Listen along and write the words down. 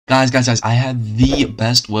Guys, I have the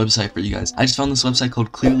best website for you guys. I just found this website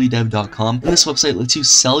called clearlydev.com, and this website lets you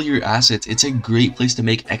sell your assets. It's a great place to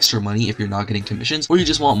make extra money if you're not getting commissions or you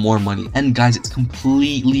just want more money. And guys, it's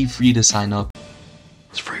completely free to sign up.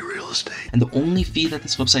 It's free real estate. And the only fee that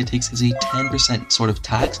this website takes is a 10% sort of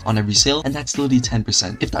tax on every sale, and that's literally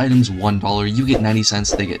 10%. If the item's $1, you get 90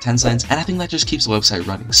 cents, they get 10 cents, and I think that just keeps the website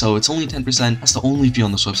running. So it's only 10%. That's the only fee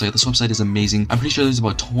on this website. This website is amazing. I'm pretty sure there's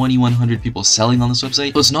about 2,100 people selling on this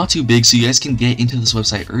website, so it's not too big, so you guys can get into this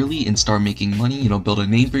website early and start making money, you know, build a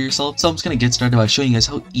name for yourself. So I'm just gonna get started by showing you guys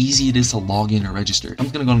how easy it is to log in or register. I'm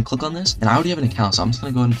just gonna go and click on this, and I already have an account, so I'm just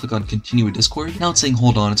gonna go ahead and click on continue with Discord. Now it's saying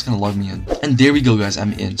hold on, it's gonna log me in. And there we go, guys,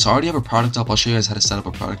 I'm in. So I already have a product up. I'll show you guys how to set up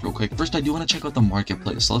a product real quick. First, I do want to check out the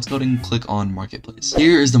marketplace, so let's go ahead and click on marketplace.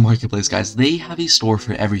 Here is the marketplace, guys. They have a store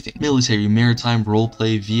for everything: military, maritime,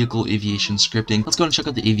 roleplay, vehicle, aviation, scripting. Let's go and check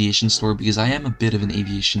out the aviation store because I am a bit of an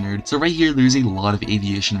aviation nerd. So right here, there's a lot of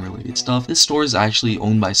aviation related stuff. This store is actually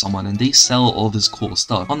owned by someone and they sell all this cool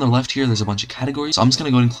stuff. On the left here, there's a bunch of categories. So I'm just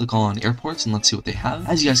gonna go ahead and click on airports and let's see what they have.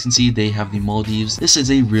 As you guys can see, they have the Maldives. This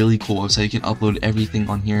is a really cool website. You can upload everything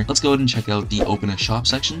on here. Let's go ahead and check out the open a shop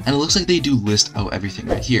section, and it looks like they do list out everything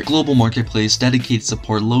right here. Global marketplace, dedicated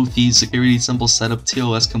support, low fees, security, simple setup,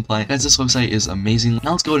 TOS compliant. Guys, this website is amazing.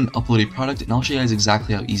 Now let's go ahead and upload a product and I'll show you guys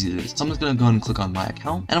exactly how easy it is. So I'm just gonna go ahead and click on my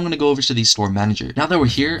account and I'm gonna go over to the store manager. Now that we're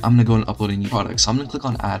here, I'm gonna go and upload a new product. So I'm gonna click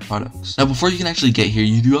on add products. Now before you can actually get here,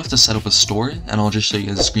 you do have to set up a store, and I'll just show you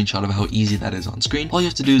guys a screenshot of how easy that is on screen. All you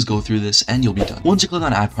have to do is go through this and you'll be done. Once you click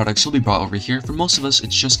on add products, you'll be brought over here. For most of us,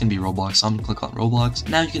 it's just gonna be Roblox. So I'm gonna click on Roblox.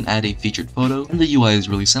 Now you can add a featured photo, and the UI is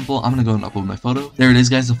really simple. I'm gonna go and upload my photo. There it is,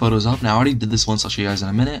 guys. The photo's up. Now I already did this once. I'll show you guys in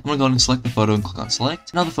a minute. I'm gonna go ahead and select the photo and click on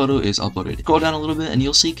select. Now the photo is uploaded. Scroll down a little bit and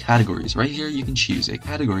you'll see categories. Right here, you can choose a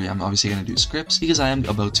category. I'm obviously gonna do scripts because I am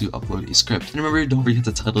about to upload a script. And remember, don't forget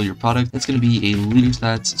to title your product. It's gonna be a leader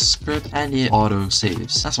stats script and it auto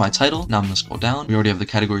saves. That's my title. Now I'm gonna scroll down. We already have the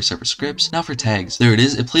category set for scripts. Now for tags. There it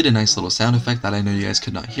is. It played a nice little sound effect that I know you guys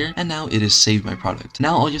could not hear. And now it has saved my product.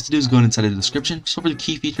 Now all you have to do is go ahead and set a description. So for the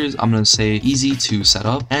key features, I'm gonna say easy to set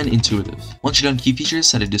up and intuitive. Once you're done key features,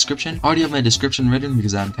 set a description. I already have my description written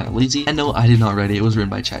because I'm kind of lazy. And no, I did not write it. It was written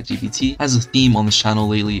by ChatGPT. As a theme on this channel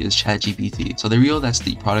lately is ChatGPT. So there we go. That's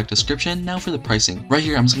the product description. Now for the pricing. Right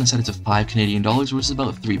here, I'm just gonna set it to $5 Canadian, which is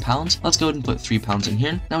about £3. Let's go ahead and put £3 in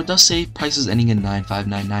here. Now it does say prices ending in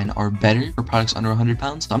 9599 are better for products under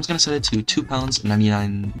 £100. So I'm just gonna set it to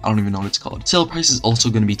 £2.99. I don't even know what it's called. Sale price is also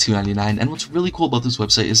gonna be $2.99. And what's really cool about this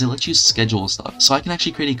website is it lets you schedule stuff. So I can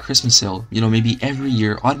actually create a Christmas sale. You know, maybe every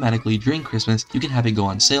year automatically during Christmas, you can have it go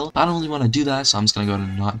on sale. But I don't really want to do that, so I'm just gonna go ahead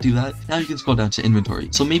and not do that. Now you can scroll down to inventory.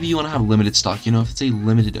 So maybe you want to have limited stock. You know, if it's a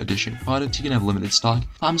limited edition product, you can have limited stock.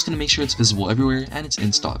 But I'm just gonna make sure it's visible everywhere and it's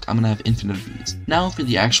in stock. I'm gonna have infinite of these. Now for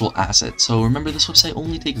the actual asset. So remember, this website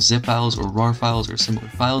only takes zip files or RAR files or similar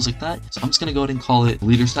files like that. So I'm just gonna go ahead and call it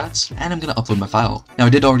leader stats, and I'm gonna upload my file. Now I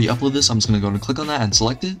did already upload this. I'm just gonna go ahead and click on that and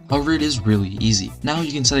select it. However, it is really easy. Now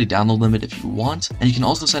you can set a download limit if you want, and you can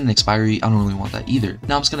also set an expiry. I don't really want that either.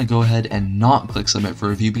 Now I'm just gonna go ahead and not click submit for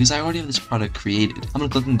review because I already have this product created. I'm gonna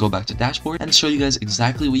click and go back to dashboard and show you guys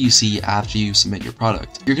exactly what you see after you submit your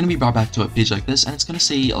product. You're gonna be brought back to a page like this, and it's gonna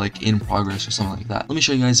say like in progress or something like that. Let me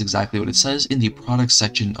show you guys exactly what it says in the product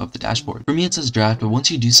section of the dashboard. For me, it says draft, but once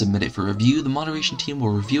you do submit it for review, the moderation team will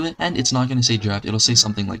review it, and it's not gonna say draft. It'll say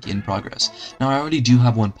something like in progress. Now I already do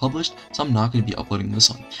have one published, so I'm not gonna be uploading this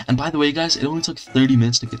one. And by the way, guys, it only took 30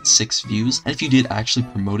 minutes to get 6 views, and if you did actually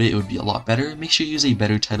promote it, it would be a lot better. Make sure you use a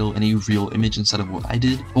better title and a real image instead of what I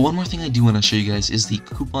did. But one more thing I do want to show you guys is the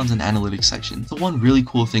coupons and analytics section. So one really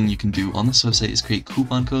cool thing you can do on this website is create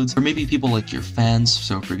coupon codes for maybe people like your fans.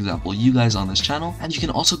 So for example, you guys on this channel, and you can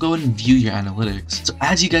also go ahead and view your analytics. So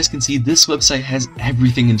as you guys can see, this website has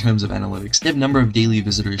everything in terms of analytics. They have number of daily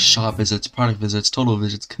visitors, shop visits, product visits, total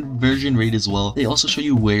visits, conversion rate as well. They also show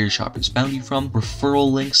you where your shoppers found you from,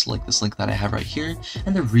 referral links like this link that I have right here,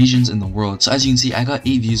 and the regions in the world. So as you can see, I got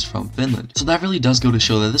 8 views from Finland. So that really does go to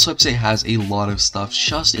show that this website has a lot of stuff.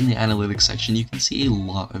 Just in the analytics section, you can see a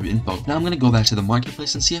lot of info. Now I'm gonna go back to the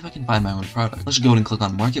marketplace and see if I can find my own product. Let's go ahead and click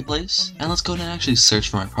on marketplace, and let's go ahead and actually search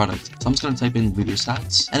for my product. So I'm just gonna type in leader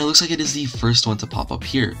stats, and it looks like it is the first one to pop up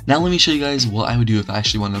here. Now let me show you guys what I would do if I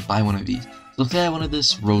actually wanted to buy one of these. So say I wanted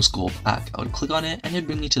this rose gold pack, I would click on it and it'd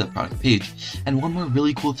bring me to the product page. And one more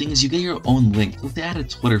really cool thing is you get your own link. So if they had a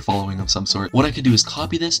Twitter following of some sort, what I could do is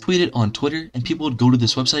copy this, tweet it on Twitter, and people would go to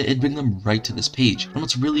this website, it'd bring them right to this page. And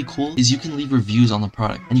what's really cool is you can leave reviews on the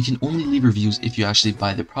product, and you can only leave reviews if you actually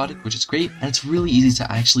buy the product, which is great. And it's really easy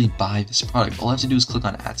to actually buy this product. All I have to do is click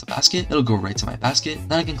on add to basket, it'll go right to my basket.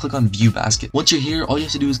 Then I can click on view basket. Once you're here, all you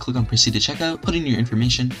have to do is click on proceed to checkout, put in your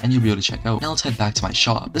information, and you'll be able to check out. Now let's head back to my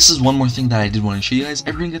shop. This is one more thing that I did want to show you guys.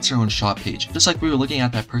 Everyone gets their own shop page. Just like we were looking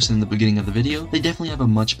at that person in the beginning of the video, they definitely have a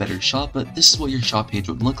much better shop, but this is what your shop page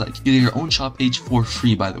would look like. You get your own shop page for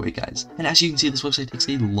free, by the way, guys. And as you can see, this website takes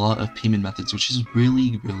a lot of payment methods, which is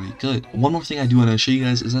really good. One more thing I do want to show you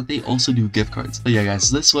guys is that they also do gift cards. But yeah, guys,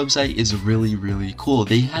 this website is really cool.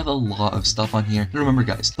 They have a lot of stuff on here. And remember,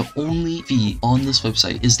 guys, the only fee on this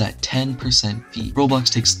website is that 10% fee.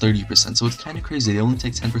 Roblox takes 30%, so it's kind of crazy. They only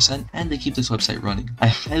take 10% and they keep this website running. I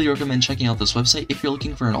highly recommend checking out this website if you're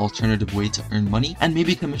looking for an alternative way to earn money, and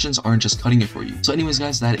maybe commissions aren't just cutting it for you. So anyways,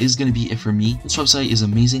 guys, that is going to be it for me. This website is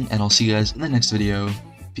amazing, and I'll see you guys in the next video.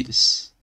 Peace.